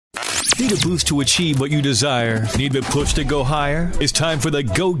Need a boost to achieve what you desire? Need the push to go higher? It's time for the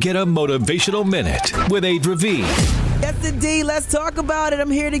Go-Getta Motivational Minute with ADRI.V. Yes, indeed. Let's talk about it.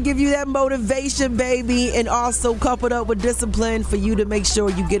 I'm here to give you that motivation, baby, and also coupled up with discipline for you to make sure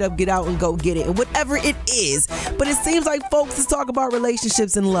you get up, get out, and go get it, and whatever it is. But it seems like folks just talk about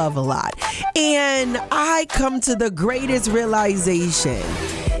relationships and love a lot. And I come to the greatest realization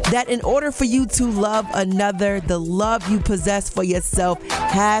that in order for you to love another, the love you possess for yourself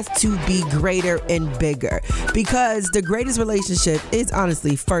has to be greater and bigger. Because the greatest relationship is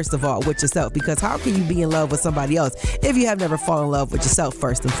honestly, first of all, with yourself. Because how can you be in love with somebody else if you have never fallen in love with yourself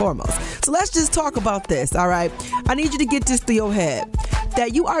first and foremost? So let's just talk about this, all right? I need you to get this through your head.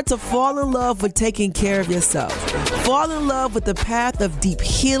 That you are to fall in love with taking care of yourself. Fall in love with the path of deep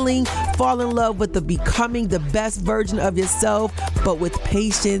healing. Fall in love with the becoming the best version of yourself, but with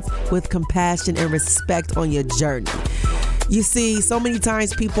patience, with compassion, and respect on your journey. You see, so many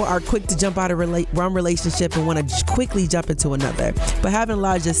times people are quick to jump out of one relationship and want to quickly jump into another, but haven't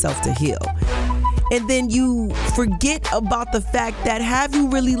allowed yourself to heal. And then you forget about the fact that have you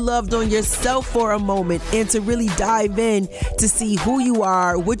really loved on yourself for a moment and to really dive in to see who you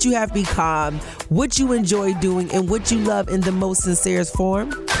are, what you have become, what you enjoy doing, and what you love in the most sincerest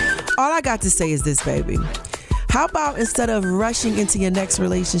form? All I got to say is this, baby. How about instead of rushing into your next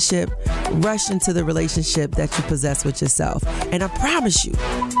relationship, rush into the relationship that you possess with yourself? And I promise you,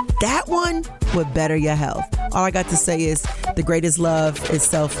 that one would better your health. All I got to say is the greatest love is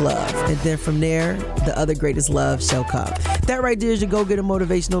self-love. And then from there, the other greatest love shall come. That right there is your Go-Getta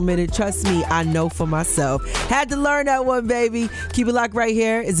Motivational Minute. Trust me, I know for myself. Had to learn that one, baby. Keep it locked right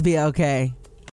here. It's BLK.